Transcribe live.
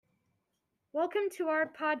Welcome to our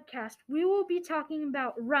podcast. We will be talking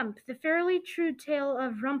about Rump, the fairly true tale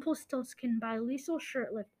of Rumpelstiltskin by Liesl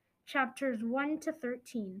Shurtliff, chapters 1 to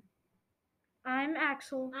 13. I'm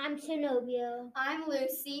Axel. I'm Cenobio. I'm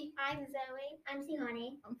Lucy. I'm Zoe. I'm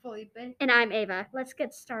Suhani. I'm Felipe. And I'm Ava. Let's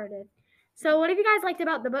get started. So, what have you guys liked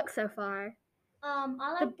about the book so far? I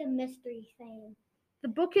like the mystery thing. The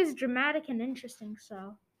book is dramatic and interesting,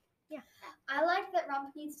 so I like that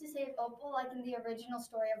Rump needs to save Opal like in the original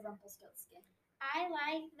story of Rumpelstiltskin. I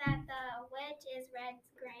like that the witch is Red's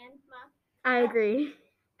grandma. I agree.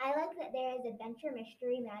 I like that there is adventure,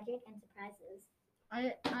 mystery, magic, and surprises.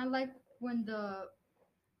 I like when the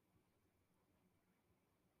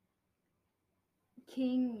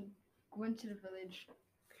king went to the village.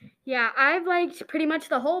 Yeah, I've liked pretty much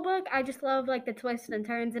the whole book. I just love like the twists and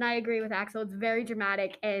turns, and I agree with Axel. It's very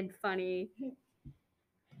dramatic and funny.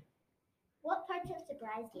 What parts have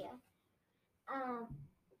surprised you?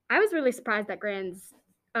 I was really surprised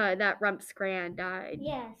that Rump's grand died.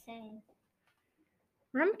 Yeah, same.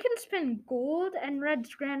 Rump can spin gold, and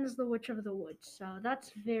Red's grand is the Witch of the Woods, so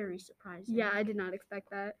that's very surprising. Yeah, I did not expect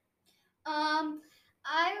that. I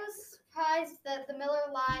was surprised that the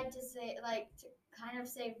miller lied to kind of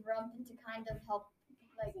save Rump and to kind of help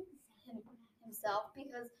himself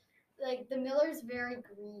because the miller's very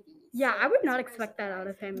greedy. Yeah, so I would it's not very expect that out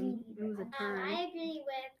of him. surprising. It was a turn. I agree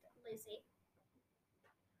with Lucy.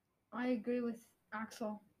 I agree with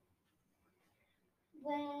Axel.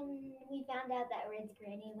 When we found out that Red's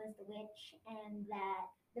granny was the witch and that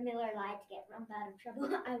the miller lied to get Rump out of trouble,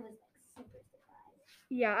 I was super surprised.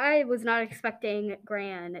 Yeah, I was not expecting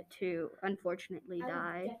Gran to unfortunately I was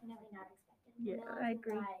die. definitely not expecting. Yeah, the miller I to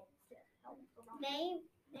agree. die to help Rump. Name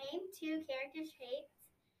two character traits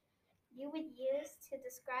you would use to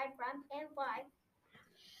describe Rump and why.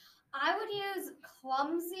 I would use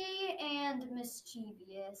clumsy and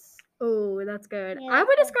mischievous. Oh, that's good. Yeah, I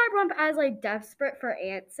would that's describe Rump as like desperate for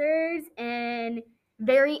answers and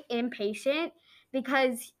very impatient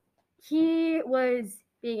because he was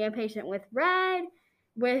being impatient with Red,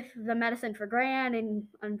 with the medicine for Gran, and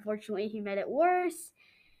unfortunately he made it worse.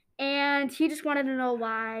 And he just wanted to know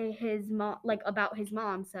why his mom, like about his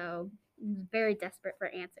mom, so he was very desperate for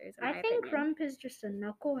answers. In I my think opinion. Rump is just a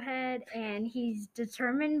knucklehead, and he's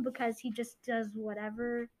determined because he just does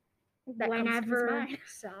whatever, That comes to his whenever. mind.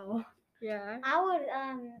 So Yeah.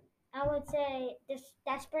 I would say just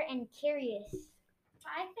desperate and curious.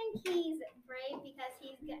 I think he's brave because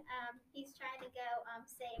he's trying to go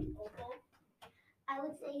save Opal. I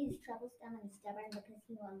would say he's troublesome and stubborn because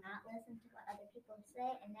he will not listen to what other people say,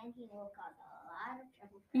 and then he will cause a lot of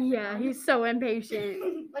trouble. For Yeah, everyone. he's so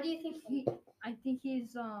impatient. What do you think? I think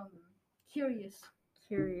he's curious.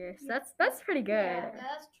 Curious. That's pretty good. Yeah,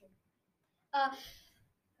 that's true.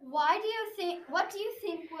 What do you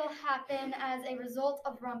think will happen as a result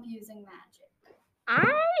of Rump using magic?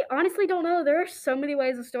 I honestly don't know. There are so many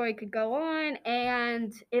ways the story could go on,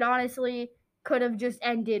 and it honestly could have just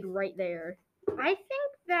ended right there. I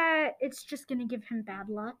think that it's just gonna give him bad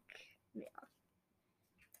luck.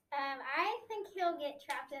 I think he'll get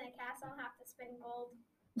trapped in a castle and have to spin gold.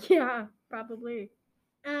 Yeah, probably.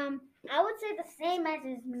 I would say the same as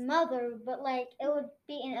his mother, but like it would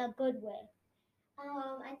be in a good way.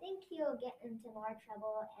 I think he'll get into more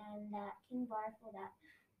trouble, and that King Barf will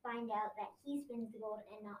find out that he spins the gold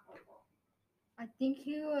and not Opal. I think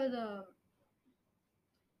he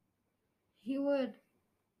would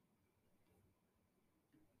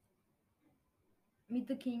meet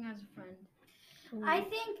the king as a friend. I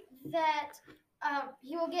think that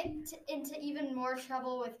he will get into even more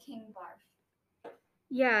trouble with King Barf.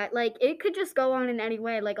 Yeah, like it could just go on in any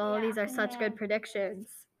way. Like all of Yeah, these are such yeah. good predictions.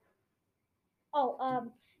 Oh,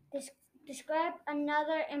 describe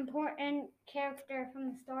another important character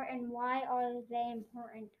from the story and why are they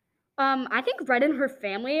important? I think Red and her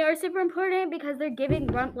family are super important because they're giving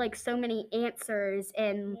Rump like so many answers,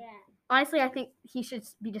 and Yeah. honestly, I think he should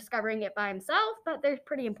be discovering it by himself. But they're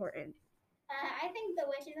pretty important. I think the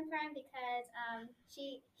witch is important because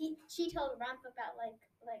she told Rump about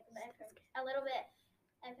a little bit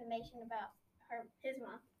information about his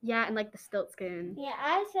mom. Yeah, and like the Stiltskin. Yeah,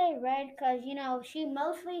 I say Red because she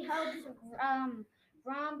mostly helps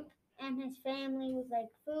Rump and his family with like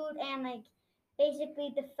food and like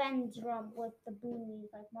basically defends Rump with the bullies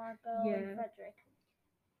like Marco and Frederick.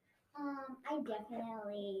 I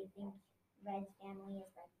definitely think Red's family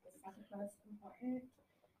is like the second most important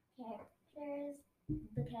characters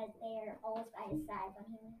because they are always by his side when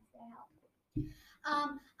he needs their help.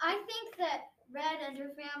 I think that Red and her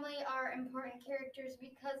family are important characters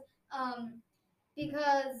because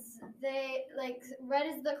because they like Red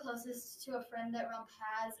is the closest to a friend that Rump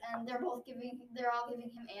has, and they're all giving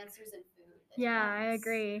him answers and food. Yeah, I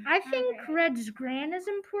agree. I think Red's Gran is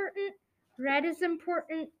important. Red is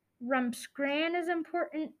important. Rump's Gran is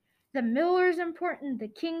important. The Miller's important. The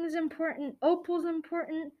King's important. Opal's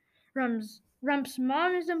important. Rump's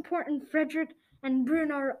mom is important. Frederick and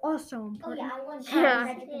Bruno are also important. I want Yeah.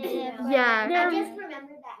 Frederick and Yeah. Bruno. Yeah. I just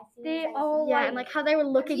remembered that. They all Yeah, and like how they were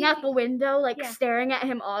looking out the window, like Yeah. staring at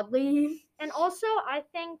him oddly. And also, I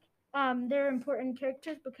think they're important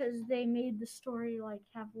characters because they made the story like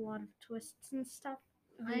have a lot of twists and stuff.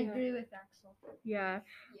 I agree with Axel. Yeah.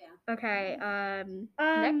 Yeah. Okay.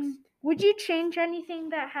 Next. Would you change anything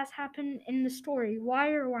that has happened in the story?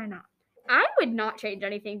 Why or why not? I would not change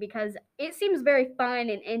anything because it seems very fun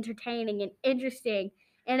and entertaining and interesting,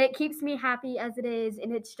 and it keeps me happy as it is,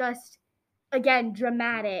 and it's just, again,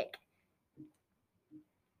 dramatic.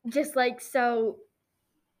 Just like so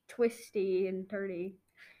twisty and turny.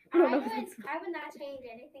 I don't know if it's, I would not change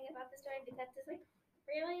anything about the story because it's like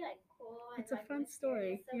really like cool. it's a fun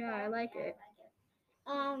story. So Yeah, I like it.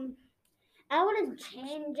 I wouldn't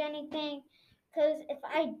change anything because if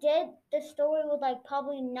I did, the story would like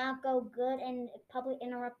probably not go good and probably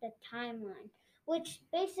interrupt the timeline, which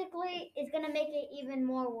basically is gonna make it even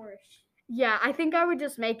more worse. Yeah, I think I would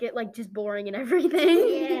just make it like just boring and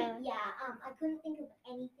everything. Yeah. I couldn't think of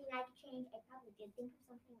anything I could change. I probably did think of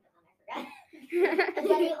something, but then I forgot.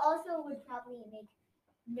 But it also would probably make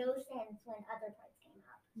no sense when other parts came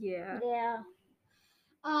out. Yeah. Yeah.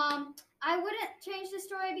 I wouldn't change the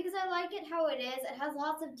story because I like it how it is. It has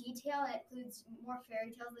lots of detail. It includes more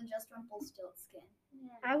fairy tales than just Rumpelstiltskin.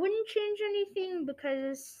 I wouldn't change anything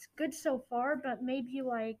because it's good so far, but maybe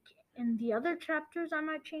like in the other chapters I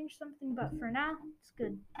might change something, but for now it's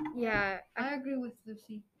good. Yeah. I agree with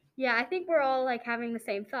Lucy. Yeah, I think we're all like having the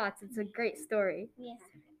same thoughts. It's a great story. Yeah.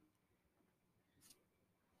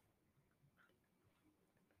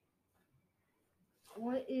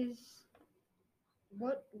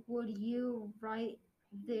 What would you write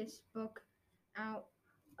this book out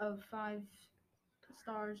of 5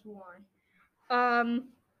 stars? Why?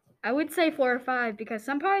 I would say 4 or 5 because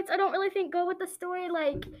some parts I don't really think go with the story,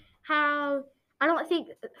 like how I don't think.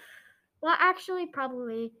 Well, actually,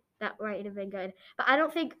 probably that might have been good, but I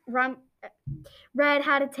don't think Red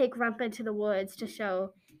had to take Rump into the woods to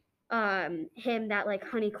show him that like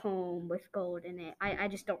honeycomb with gold in it. I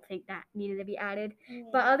just don't think that needed to be added. Yeah.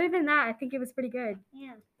 But other than that, I think it was pretty good.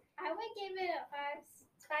 Yeah. I would give it a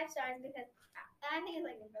 5 stars because I think it's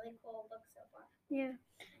like a really cool book so far. Yeah.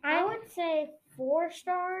 I would say 4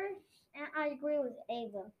 stars, and I agree with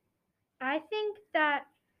Ava. I think that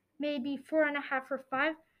maybe 4.5 or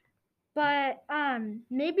 5, but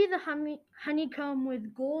maybe the honeycomb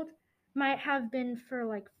with gold might have been for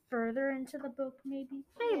like further into the book, maybe.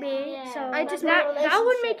 Maybe. Yeah. So I just that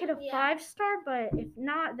would make it a Yeah. 5-star, but if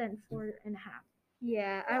not, then 4.5.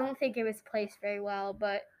 Yeah, I don't think it was placed very well,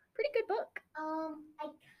 but pretty good book. I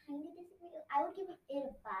kind of disagree. I would give it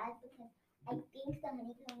a 5 because I think the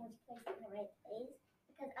honeycomb was placed in the right place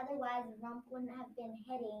because otherwise Rump wouldn't have been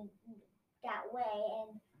heading that way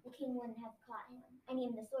and the king wouldn't have caught him. I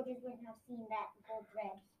mean, the soldiers wouldn't have seen that gold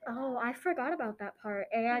thread. Oh, I forgot about that part.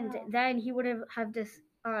 And then he would have just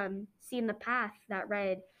seen the path that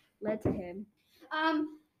Red led to him.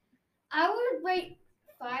 I would rate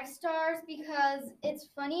 5 stars because it's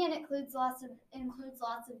funny and it includes lots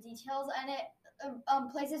of details, and it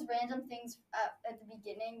places random things at the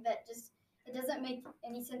beginning that just it doesn't make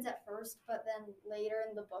any sense at first, but then later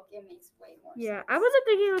in the book it makes way more sense. Yeah, I wasn't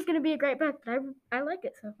thinking it was going to be a great book, but I like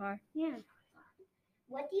it so far. Yeah.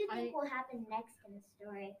 What do you think will happen next in the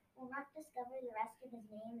story? Will Rump discover the rest of his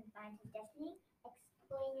name and find his destiny?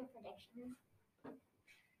 Explain your predictions.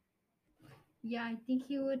 Yeah, I think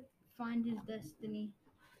he would find his destiny.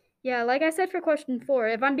 Yeah, like I said for question 4,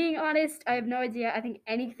 if I'm being honest, I have no idea. I think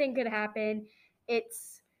anything could happen.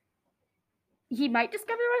 He might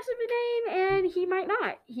discover the rest of the name, and he might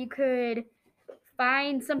not. He could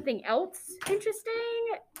find something else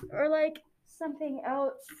interesting, or like something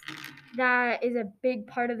else that is a big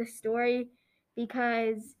part of the story,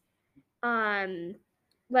 because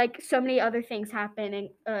like so many other things happen and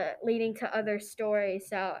leading to other stories,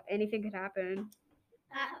 so anything could happen.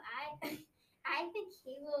 I think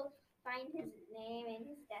he will find his name and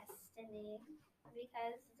his destiny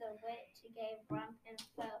because the witch gave Rump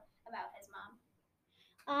info about his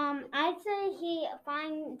mom. I'd say he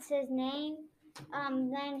finds his name,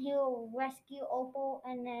 then he'll rescue Opal,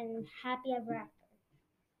 and then happy ever after.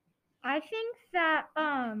 I think that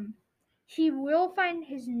he will find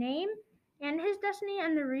his name and his destiny,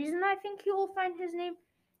 and the reason I think he will find his name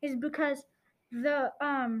is because the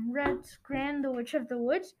Red Scran, the Witch of the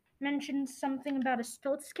Woods, mentioned something about a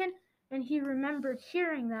stiltskin, and he remembered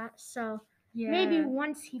hearing that. So maybe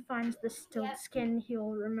once he finds the stiltskin,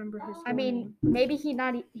 he'll remember his. I whole mean, name. maybe he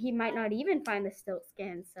might not even find the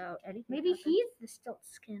stiltskin. So anything Maybe happens. he's the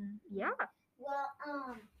stiltskin. Yeah. Well,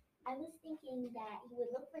 I was thinking that he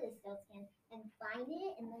would look for the stiltskin and find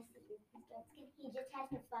it unless it is the stiltskin. He just has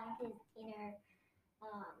to find his inner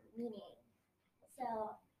meaning.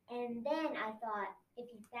 So, and then I thought if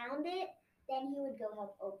he found it, then he would go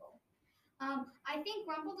help Opal. I think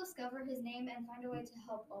Rump will discover his name and find a way to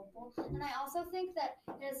help Opal. And I also think that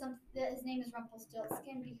that his name is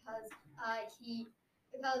Rumpelstiltskin because he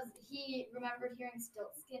remembered hearing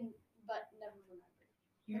Stiltskin but never remembered.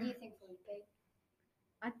 What do you think, Felipe?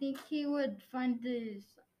 I think he would find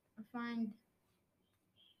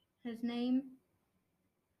his name.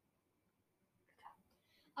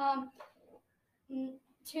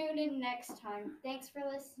 Tune in next time. Thanks for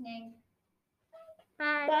listening.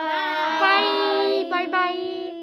 Bye. Bye. Bye. Bye.